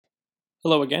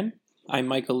Hello again. I'm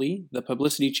Michael Lee, the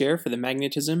Publicity Chair for the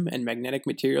Magnetism and Magnetic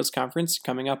Materials Conference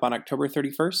coming up on October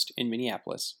 31st in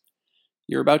Minneapolis.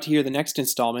 You're about to hear the next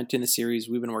installment in the series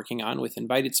we've been working on with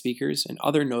invited speakers and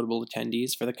other notable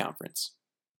attendees for the conference.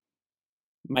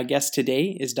 My guest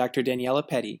today is Dr. Daniella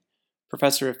Petti,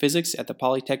 Professor of Physics at the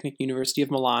Polytechnic University of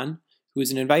Milan, who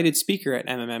is an invited speaker at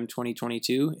MMM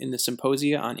 2022 in the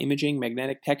Symposia on Imaging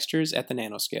Magnetic Textures at the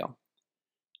Nanoscale.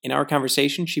 In our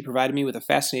conversation, she provided me with a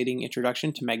fascinating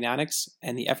introduction to magnetics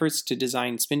and the efforts to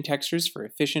design spin textures for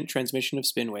efficient transmission of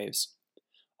spin waves.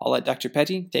 I'll let Dr.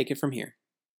 Petti take it from here.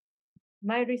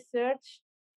 My research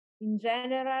in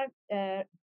general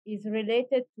is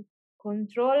related to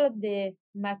control the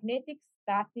magnetic,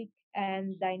 static,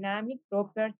 and dynamic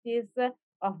properties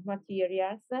of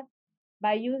materials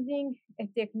by using a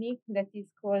technique that is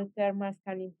called thermal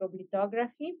scanning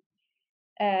problithography.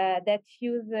 That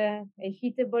use a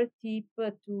heatable tip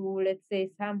to, let's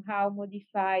say, somehow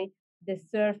modify the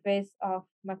surface of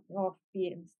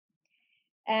films.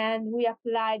 And we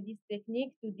apply this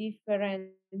technique to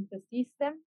different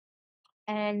systems.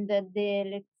 And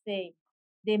the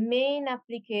main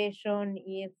application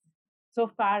is so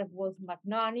far was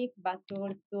magnonic, but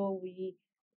also we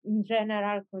in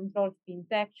general control spin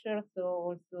texture, so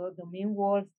also domain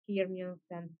walls, fermions,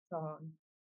 and so on.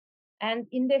 And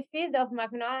in the field of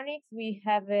magnonics, we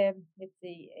have a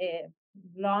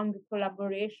long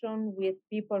collaboration with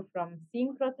people from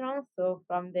synchrotron, so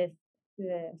from the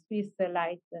Swiss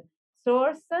light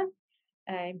source,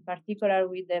 in particular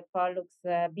with the Pollux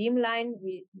beamline.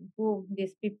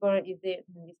 These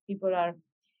people are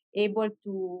able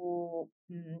to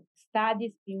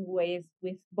study spin waves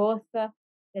with both,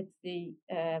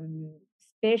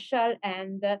 spatial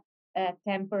and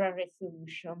temporal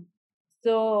resolution.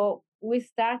 So we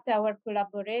start our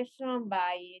collaboration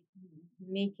by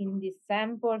making these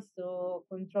samples, so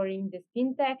controlling the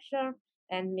spin texture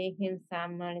and making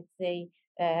some,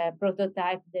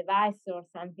 prototype device or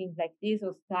something like this,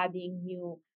 or studying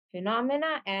new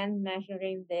phenomena and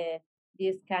measuring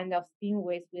this kind of spin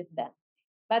waves with them.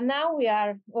 But now we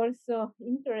are also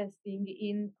interested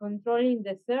in controlling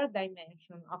the third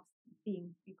dimension of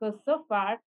spin, because so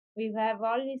far we have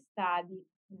only studied,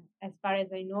 as far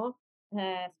as I know,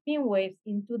 spin waves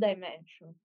in 2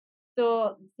 dimensions.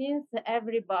 So since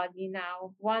everybody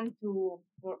now want to,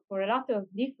 for a lot of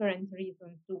different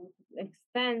reasons, to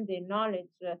extend the knowledge,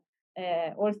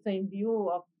 also in view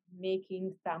of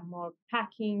making some more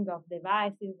packing of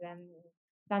devices and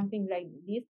something like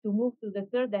this, to move to the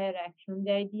third direction,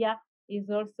 the idea is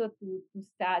also to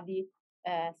study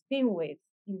spin waves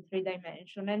in 3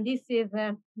 dimensions. And this is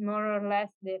more or less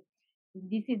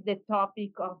this is the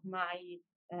topic of my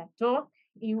talk,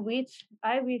 in which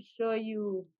I will show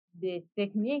you the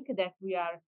technique that we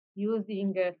are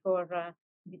using for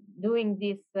doing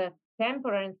this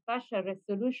temporal and spatial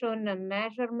resolution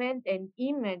measurement and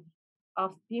image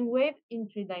of spin wave in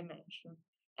 3 dimensions.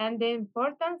 And the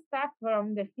important stuff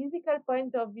from the physical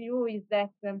point of view is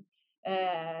that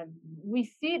we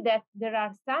see that there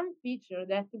are some features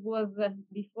that was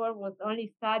before was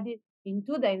only studied in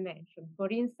 2 dimensions. For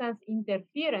instance,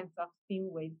 interference of spin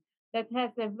waves that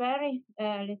has a very,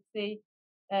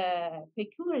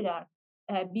 peculiar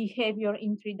behavior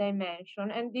in 3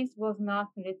 dimensions. And this was not,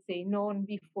 known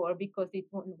before because it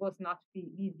was not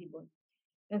visible.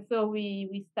 And so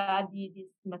we study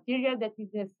this material that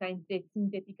is a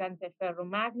synthetic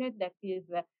antiferromagnet that is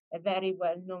a very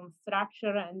well-known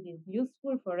structure and is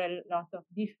useful for a lot of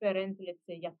different,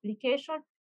 applications,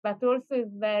 but also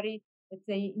is very,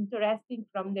 interesting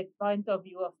from the point of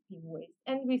view of spin waves.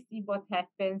 And we see what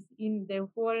happens in the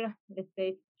whole,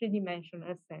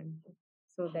 three-dimensional sense.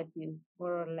 So that is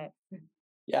more or less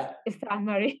a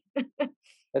summary.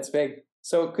 That's big.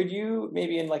 So could you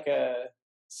maybe in like a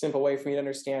simple way for me to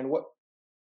understand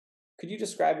could you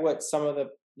describe what some of the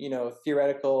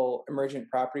theoretical emergent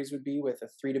properties would be with a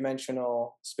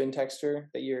 3-dimensional spin texture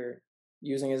that you're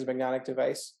using as a magnetic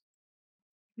device?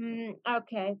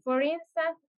 Okay. For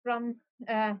instance, from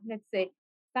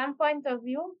some point of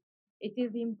view, it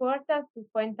is important to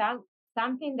point out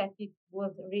something that it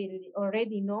was really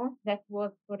already known. That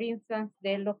was, for instance,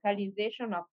 the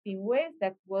localization of spin waves.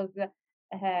 That was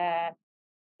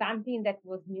something that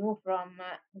was new from,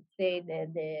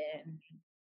 the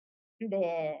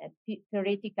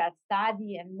theoretical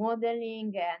study and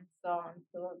modeling and so on.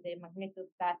 So the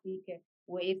magnetostatic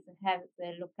waves have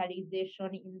the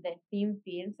localization in the thin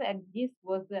films, and this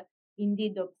was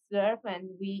indeed observed, and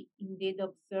we indeed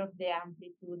observed the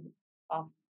amplitude of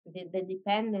the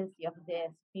dependency of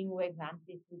the spin wave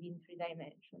amplitude in 3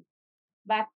 dimensions.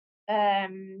 But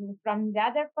from the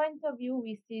other point of view,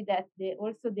 we see that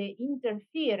also the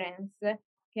interference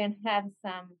can have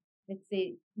some, let's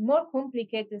say, more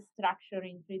complicated structure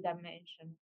in 3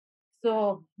 dimensions.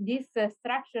 So this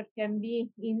structure can be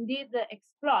indeed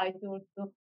exploited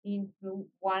also into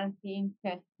one thing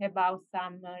about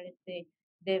some, let's say,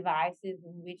 devices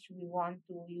in which we want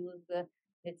to use,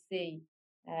 let's say,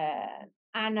 uh,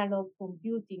 analog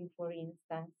computing, for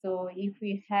instance. So if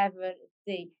we have, let's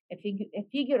say, a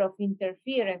figure of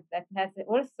interference that has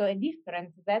also a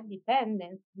different Z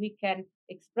dependence, we can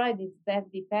exploit this Z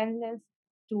dependence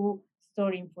to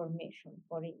store information,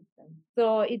 for instance.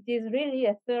 So it is really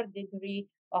a third degree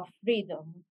of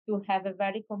freedom to have a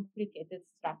very complicated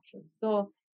structure.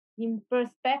 So in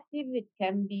perspective, it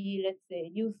can be, let's say,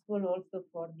 useful also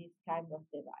for this kind of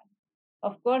device.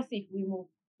 Of course, if we move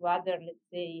to other, let's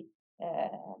say,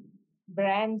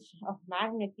 branch of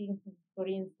magnetism, for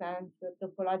instance,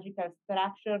 topological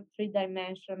structure, 3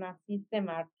 dimensional system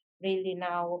are really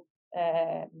now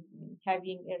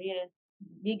having a real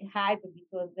big hype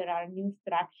because there are new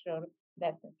structures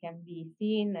that can be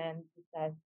seen and it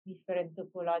has different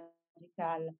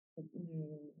topological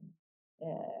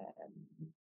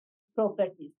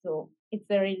properties. So it's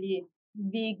a really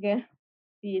big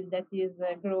field that is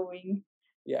growing.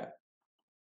 Yeah.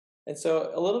 And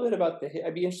so a little bit about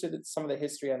I'd be interested in some of the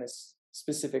history on this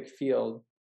specific field.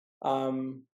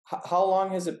 How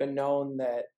long has it been known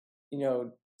that,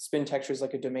 spin textures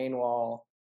like a domain wall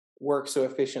work so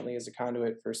efficiently as a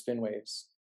conduit for spin waves?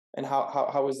 And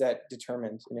how was that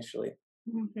determined initially?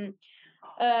 Mm-hmm.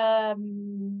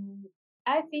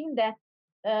 I think that,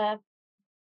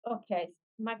 okay,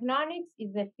 magnonics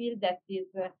is a field that is,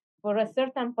 for a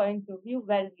certain point of view,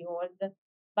 very old.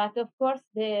 But of course,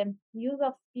 the use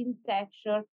of spin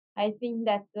texture, I think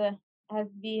that has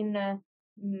been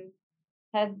mm,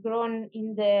 has grown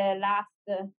in the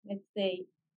last, let's say,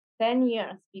 10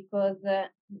 years, because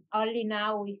only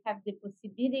now we have the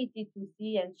possibility to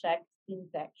see and check spin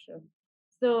texture.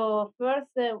 So first,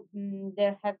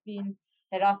 there have been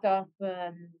a lot of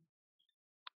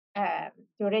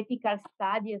theoretical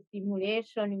study and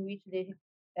simulation in which the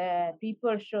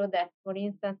people show that, for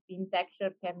instance, spin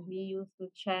texture can be used to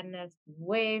channel spin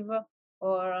wave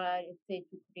or, let's say,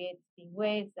 to create spin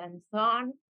waves and so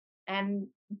on. And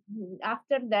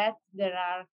after that, there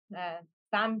are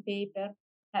some paper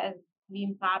has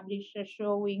been published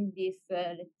showing this,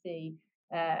 let's say,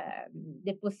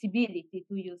 the possibility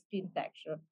to use spin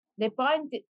texture. The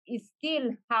point is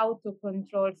still how to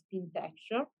control spin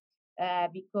texture.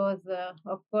 Because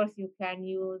of course you can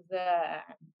use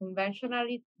conventional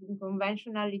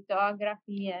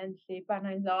lithography and shape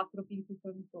anisotropy to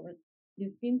control the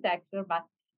spin texture, but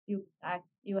you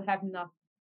have not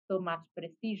so much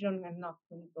precision and not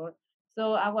control.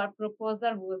 So our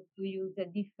proposal was to use a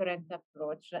different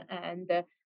approach, and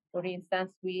for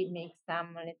instance, we make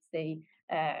some, let's say,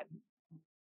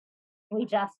 we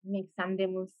just make some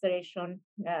demonstration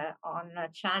on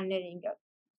channeling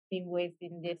spin waves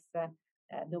in this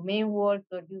domain walls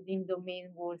or using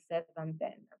domain walls as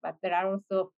antenna. But there are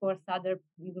also, of course, other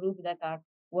groups that are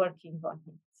working on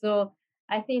it. So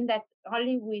I think that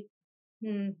only with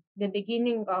the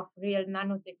beginning of real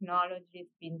nanotechnology,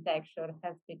 spin texture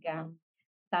has become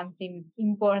something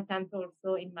important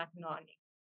also in magnonics.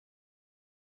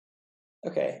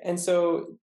 Okay, and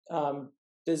so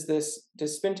does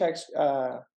spin text?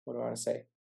 What do I want to say?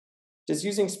 Does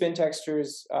using spin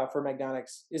textures for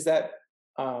magnonics, is that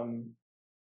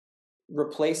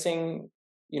replacing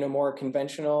more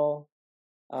conventional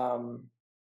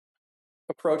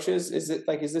approaches? Is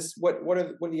this what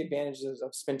are the advantages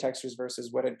of spin textures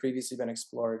versus what had previously been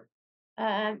explored?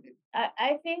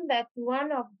 I think that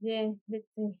one of the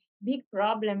big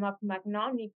problem of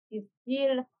magnonics is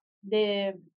still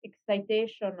the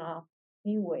excitation of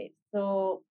spin waves.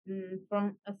 So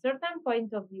from a certain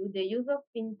point of view, the use of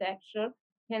spin texture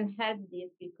can help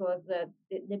this, because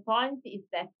the point is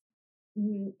that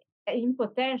in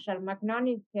potential,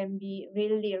 magnonics can be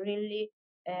really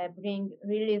bring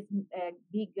really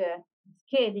big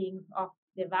scaling of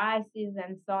devices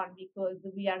and so on, because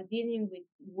we are dealing with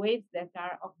waves that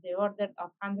are of the order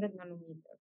of 100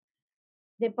 nanometers.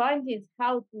 The point is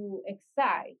how to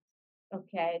excite,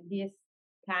 okay, this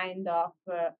kind of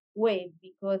wave,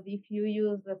 because if you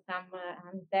use some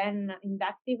antenna,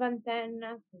 inductive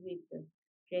antennas with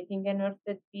creating an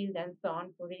Ørsted field and so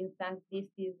on, for instance, this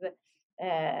is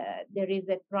there is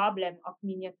a problem of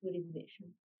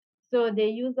miniaturization. So the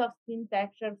use of spin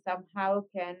texture somehow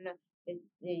can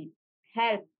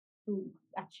help to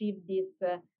achieve this,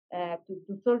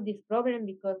 to solve this problem,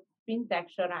 because spin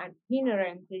texture are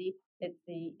inherently, let's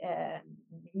say,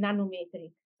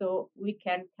 nanometric. so we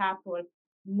can couple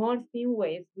more spin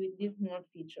waves with this more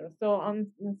feature. So on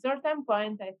a certain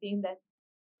point, I think that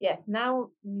yes, now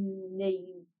they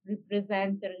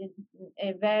represent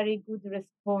a very good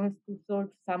response to solve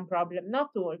some problem. Not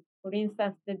all. For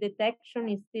instance, the detection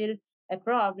is still a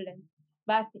problem,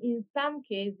 but in some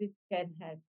cases it can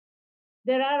help.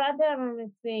 There are other,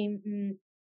 let's say,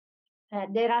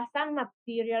 there are some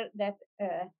material that,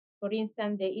 for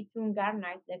instance, the yttrium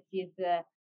garnet, that is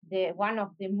the one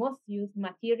of the most used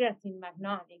materials in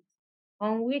magnetics,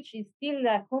 on which is still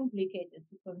complicated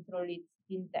to control its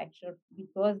spin texture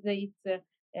because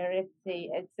let's say,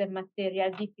 it's a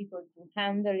material difficult to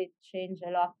handle. It changes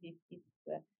a lot if its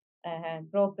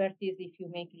properties if you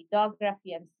make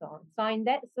lithography and so on.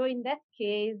 So in that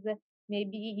case,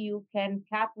 maybe you can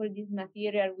couple this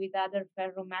material with other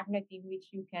ferromagnet in which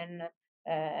you can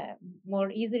uh,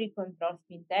 more easily control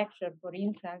spin texture, for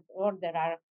instance, or there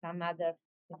are some other,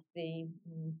 let's say,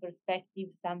 perspective,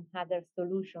 some other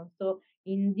solutions. So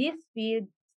in this field,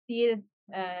 still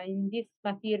in this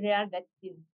material that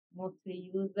is mostly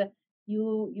used,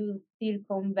 you use still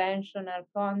conventional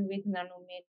conduit,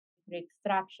 nanometer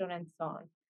extraction, and so on.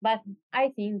 But I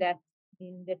think that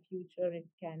in the future it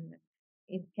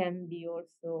can be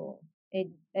also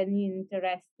an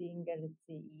interesting, let's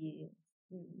say,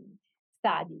 mm,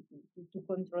 study to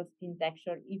control spin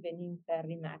texture even in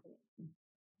ferrimagnetism.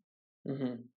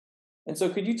 Mm-hmm. And so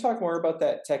could you talk more about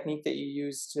that technique that you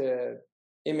use to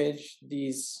image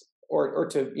these or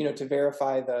to, to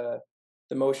verify the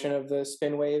motion of the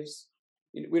spin waves?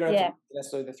 We don't have to Yeah,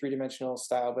 necessarily the three-dimensional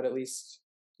style, but at least,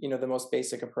 the most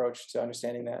basic approach to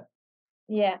understanding that.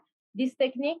 yeah. This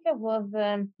technique was,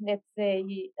 let's say,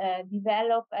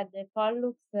 developed at the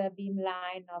Pollux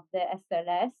beamline of the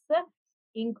SLS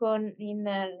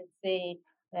let's say,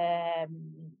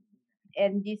 um,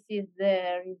 and this is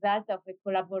the result of a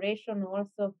collaboration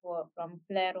also from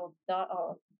Claire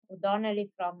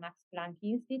O'Donnelly from Max Planck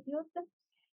Institute,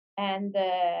 and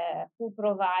who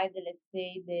provide, let's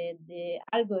say, the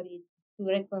algorithm to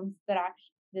reconstruct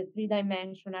the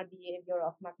three-dimensional behavior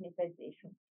of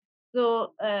magnetization.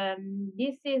 So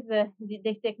this is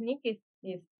the technique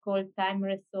is called time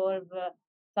resolve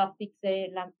soft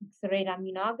X-ray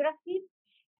laminography,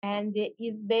 and it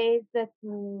is based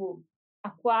to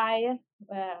acquire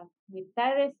with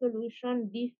high resolution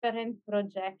different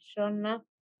projection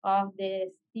of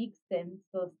the STIXM,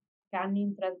 so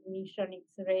scanning transmission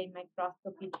X-ray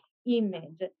microscopy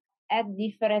image at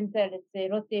different, let's say,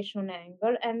 rotation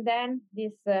angle, and then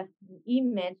this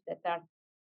image that are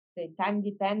time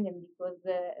dependent because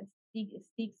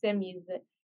STIXM is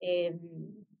a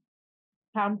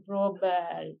thumb probe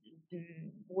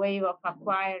way of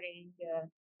acquiring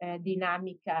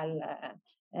dynamical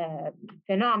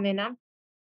phenomena.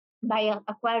 By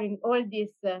acquiring all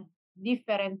these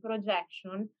different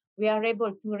projections, we are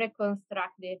able to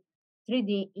reconstruct the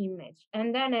 3D image.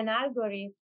 And then an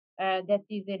algorithm that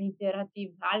is an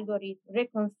iterative algorithm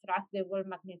reconstruct the whole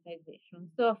magnetization.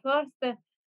 So first,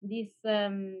 this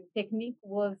technique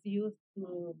was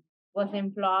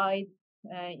employed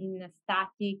in a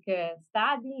static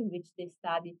study in which they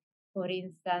studied, for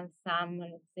instance, some,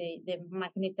 let's say, the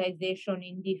magnetization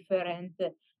in different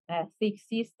fixed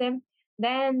systems.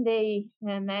 Then they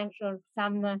measure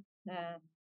some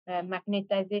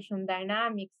magnetization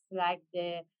dynamics like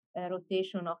the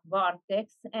rotation of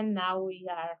vortex, and now we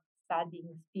are studying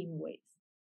spin waves.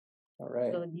 All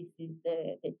right. So this is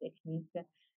the technique.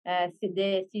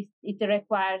 It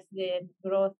requires the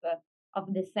growth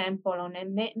of the sample on a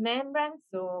membrane,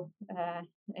 so a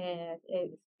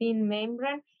spin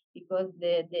membrane, because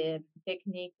the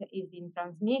technique is in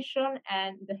transmission,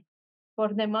 and for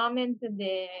the moment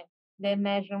the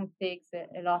measurement takes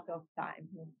a lot of time.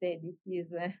 This is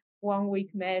 1 week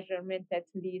measurement at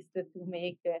least to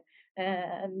make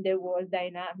the whole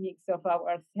dynamics of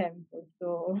our sample.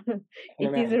 So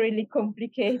it is really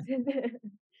complicated.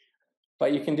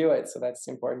 But you can do it, so that's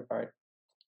the important part.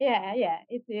 Yeah,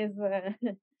 it is.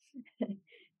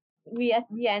 We at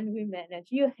the end we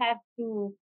manage. You have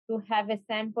to have a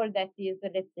sample that is,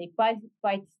 let's say,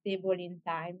 quite stable in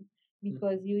time,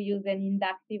 because you use an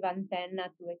inductive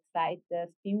antenna to excite the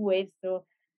spin waves. So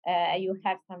you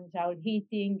have some Joule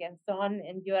heating and so on,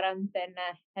 and your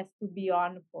antenna has to be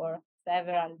on for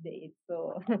several days.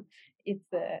 So it's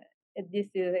this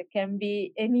can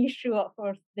be an issue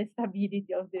for the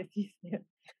stability of the system.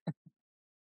 A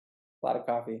lot of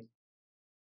coffee.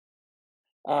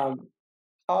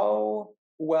 How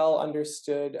well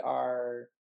understood are,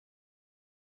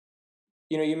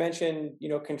 you mentioned,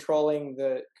 controlling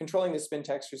the spin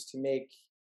textures to make,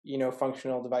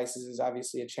 functional devices is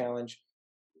obviously a challenge.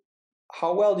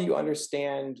 how well do you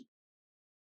understand,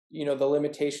 the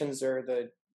limitations or the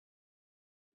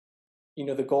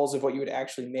goals of what you would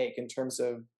actually make in terms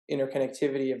of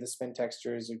interconnectivity of the spin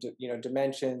textures or,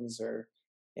 dimensions or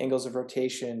angles of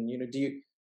rotation?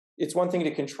 It's one thing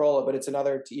to control it, but it's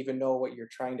another to even know what you're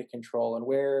trying to control and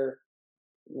where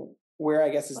I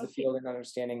guess is the Okay. field in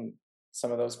understanding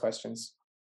some of those questions.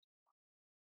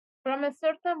 From a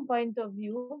certain point of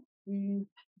view,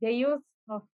 the use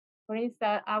of, for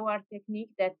instance, our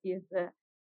technique that is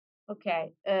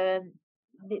okay.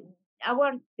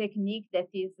 Our technique that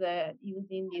is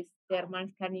using this thermal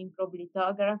scanning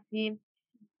probelithography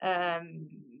um,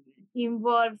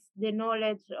 involves the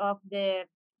knowledge of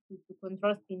to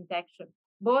control spin texture,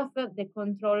 both the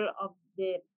control of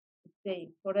the, say,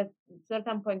 for a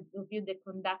certain point of view, the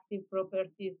conductive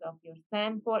properties of your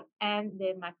sample and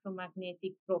the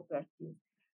macromagnetic properties.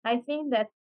 I think that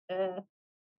uh,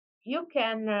 you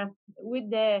can, with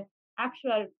the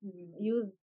actual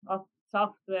use of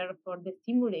software for the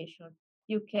simulation,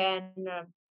 you can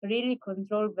really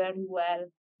control very well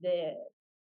the,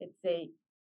 let's say,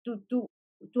 to to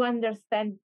to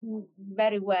understand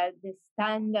very well the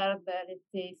standard, let's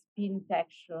say, spin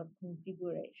texture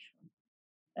configuration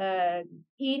uh,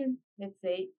 in, let's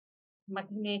say,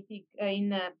 magnetic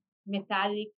in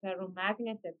metallic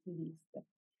ferromagnet at least.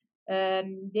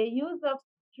 The use of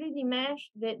three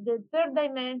dimension, the third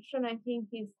dimension, I think,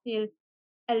 is still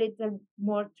a little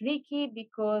more tricky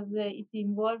because it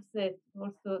involves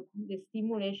also the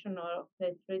stimulation of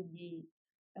the 3D,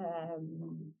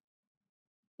 um,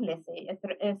 let's say,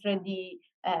 a 3D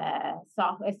a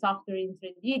software in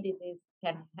 3D that is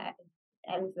can have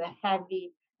has a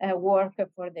heavy work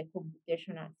for the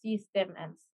computational system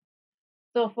and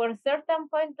so, for a certain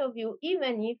point of view,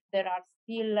 even if there are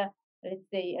still, let's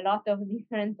say, a lot of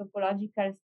different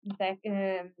topological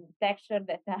texture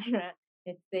that are,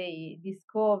 let's say,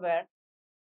 discovered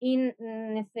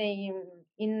let's say,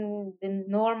 in the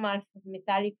normal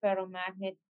metallic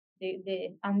ferromagnet,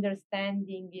 the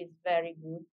understanding is very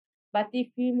good. But if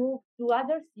we move to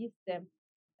other systems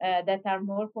that are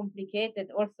more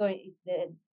complicated, also if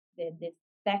the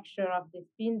texture of the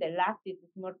spin, the lattice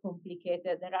is more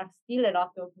complicated, there are still a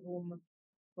lot of room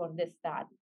for the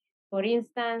study. For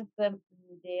instance,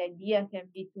 the idea can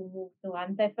be to move to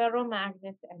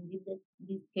antiferromagnets, and in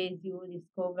this case, you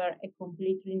discover a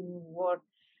completely new world.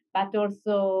 But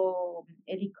also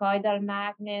helicoidal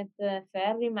magnets,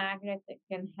 ferrimagnets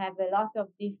can have a lot of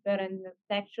different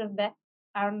textures that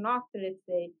are not, let's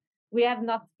say, we have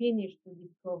not finished to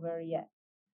discover yet.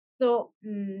 So,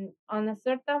 on a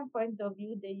certain point of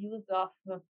view, the use of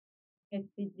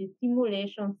the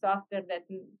simulation software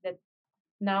that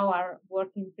now are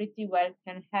working pretty well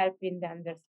can help in the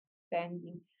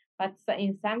understanding. But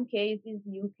in some cases,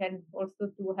 you can also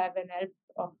to have an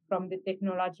help from the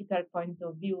technological point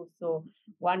of view. So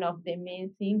one of the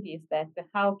main things is that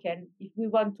how can, if we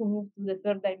want to move to the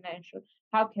third dimension,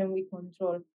 how can we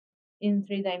control in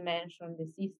 3 dimension the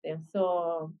system?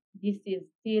 So this is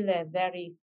still a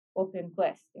very open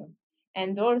question.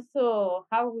 And also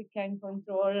how we can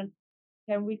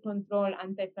we control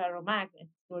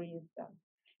antiferromagnets, for instance?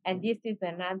 And this is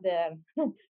another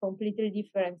completely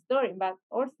different story. But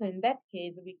also in that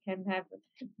case, we can have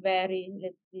very,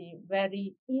 let's see,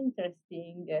 very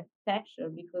interesting texture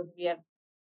because we have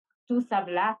two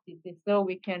sublattices, so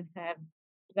we can have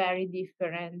very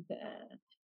different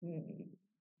mm,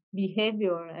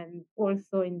 behavior and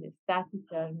also in the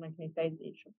statical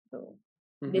magnetization. So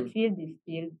the field is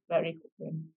still very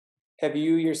open. Have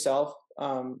you yourself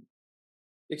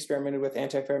experimented with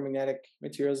antiferromagnetic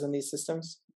materials in these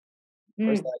systems?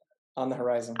 Or is that on the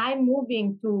horizon? I'm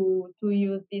moving to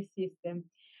use this system.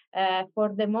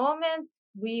 For the moment,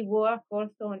 we work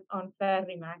also on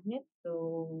ferrimagnets.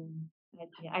 So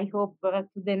I hope to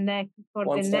the next for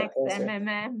One the step next closer.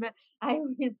 MMM, I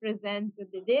will present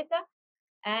the data.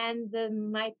 And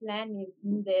my plan is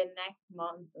in the next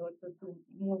month also to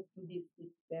move to this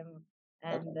system.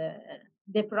 And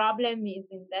the problem is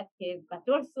in that case, but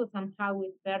also somehow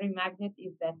with ferromagnet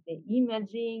is that the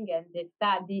imaging and the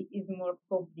study is more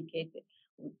complicated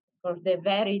for the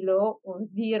very low or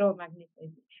zero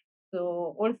magnetization.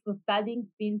 So also studying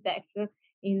spin texture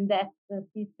in that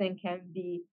system can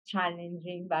be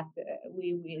challenging, but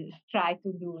we will try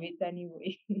to do it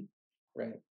anyway.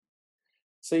 Right.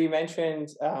 So you mentioned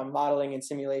modeling and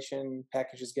simulation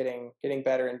packages getting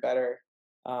better and better.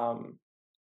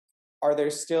 Are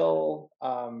there still,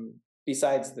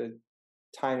 besides the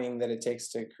timing that it takes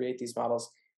to create these models,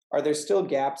 are there still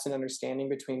gaps in understanding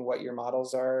between what your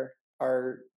models are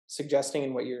suggesting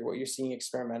and what you're seeing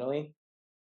experimentally?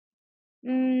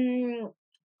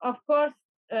 Of course,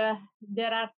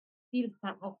 there are still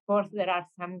some, of course, there are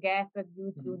some gaps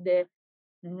due to the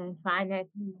finite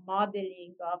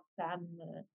modeling of some,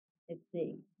 let's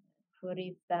say, for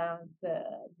instance,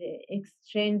 the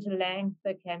exchange length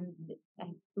can have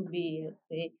to be, let's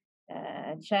say,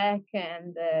 checked,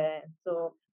 and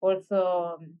so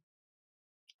also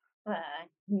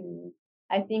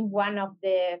I think one of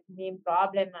the main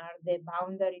problems are the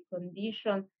boundary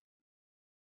conditions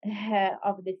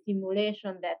of the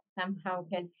simulation that somehow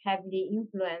can heavily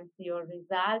influence your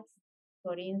results,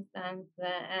 for instance,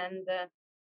 and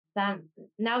some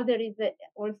now there is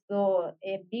also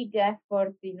a big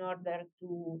effort in order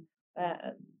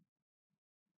uh,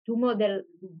 to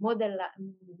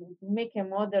make a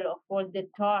model of all the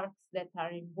torques that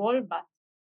are involved, but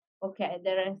okay,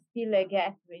 there is still a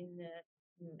gap between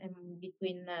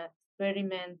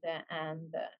experiment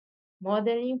and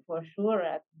modeling for sure,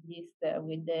 at least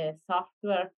with the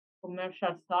software,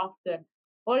 commercial software.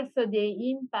 Also,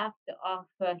 the impact of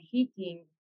heating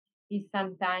is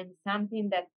sometimes something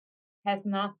that has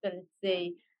not, let's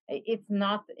say, it's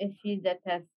not a field that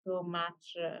has so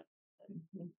much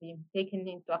taken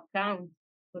into account.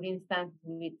 For instance,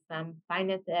 with some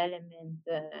finite element,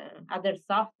 other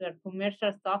software,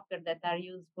 commercial software that are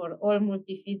used for all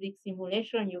multi-physics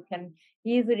simulation, you can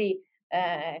easily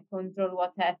control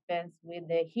what happens with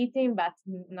the heating, but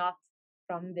not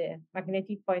from the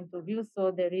magnetic point of view.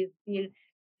 So there is still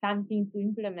something to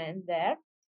implement there.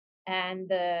 And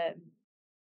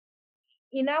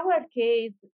in our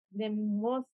case, the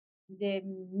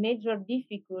major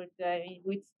difficulty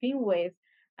with spin waves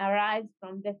arise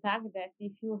from the fact that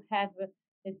if you have,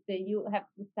 let's say, you have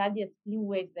to study a spin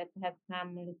wave that has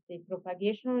some, let's say,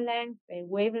 propagation length, a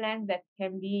wavelength that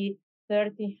can be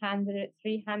 300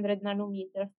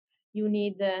 nanometers, you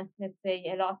need, let's say,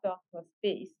 a lot of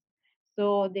space.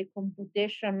 So the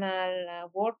computational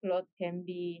workload can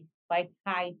be quite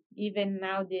high. Even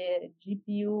now, the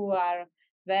GPU are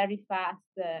very fast.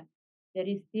 There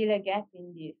is still a gap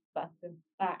in this, but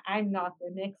I'm not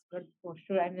an expert for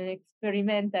sure. I'm an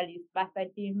experimentalist, but I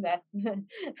think that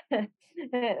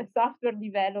software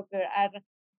developers are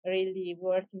really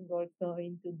working also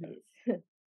into this.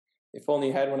 If only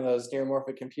you had one of those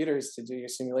neuromorphic computers to do your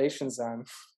simulations on.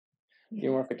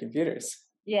 Neuromorphic computers.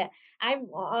 Yeah, I'm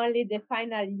only the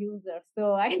final user,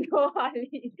 so I know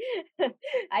only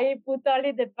I put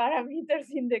only the parameters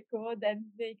in the code and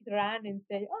make run and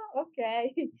say, oh,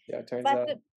 okay. Yeah, it turns But out.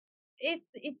 it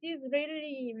is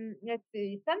really, let's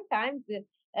see, sometimes it's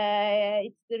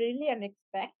really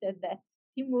unexpected that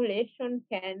simulation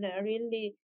can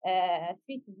really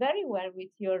fit very well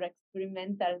with your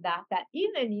experimental data,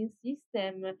 even in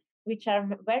systems which are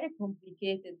very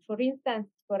complicated. For instance,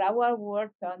 for our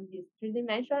work on these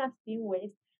three-dimensional spin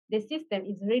waves, the system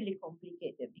is really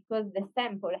complicated because the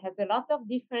sample has a lot of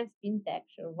different spin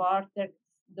texture, vortex,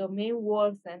 domain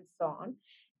walls, and so on.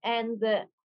 And this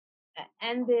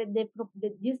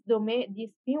domain,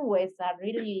 these spin waves are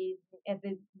really, as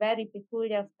a very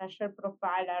peculiar spatial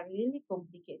profile, are really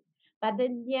complicated. But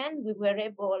in the end, we were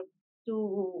able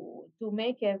to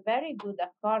make a very good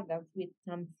accordance with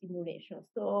some simulations.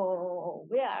 So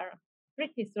we are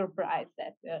pretty surprised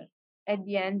that at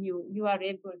the end you are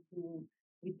able to,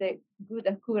 with a good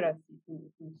accuracy, to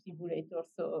simulate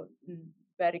also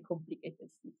very complicated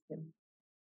systems.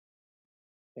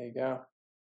 There you go.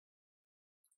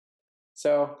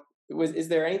 So, is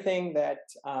there anything that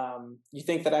you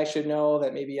think that I should know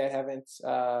that maybe I haven't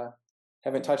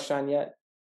touched on yet?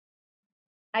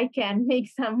 I can make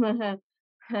some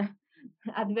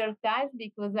advertise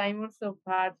because I'm also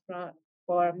part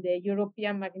from the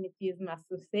European Magnetism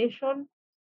Association.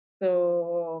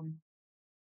 So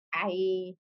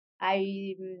I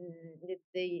let's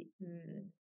say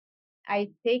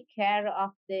I take care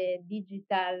of the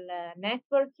digital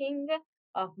networking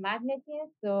of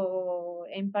magnetism. So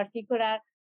in particular,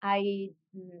 I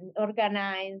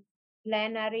organize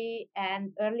plenary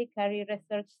and early career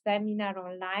research seminar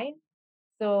online.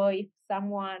 So if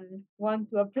someone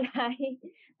wants to apply,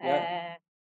 Yeah.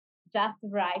 just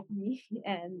write me,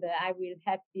 and I will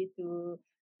happy to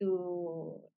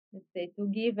let's say to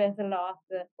give us a lot,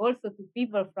 also to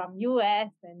people from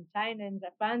US and China and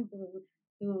Japan to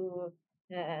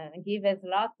give us a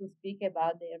lot to speak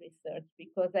about their research,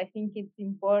 because I think it's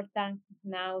important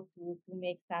now to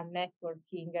make some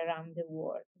networking around the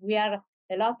world. We are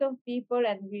a lot of people,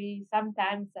 and we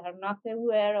sometimes are not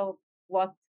aware of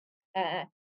what uh,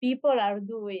 people are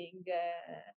doing.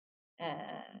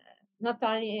 Not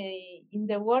only in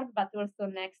the world but also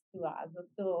next to us.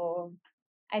 So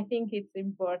I think it's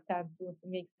important to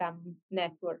make some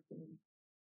networking.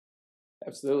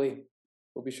 Absolutely.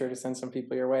 We'll be sure to send some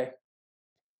people your way.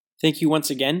 Thank you once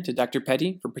again to Dr.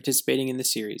 Petti for participating in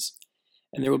this series,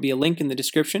 and there will be a link in the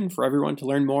description for everyone to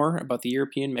learn more about the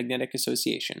European Magnetic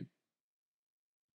Association.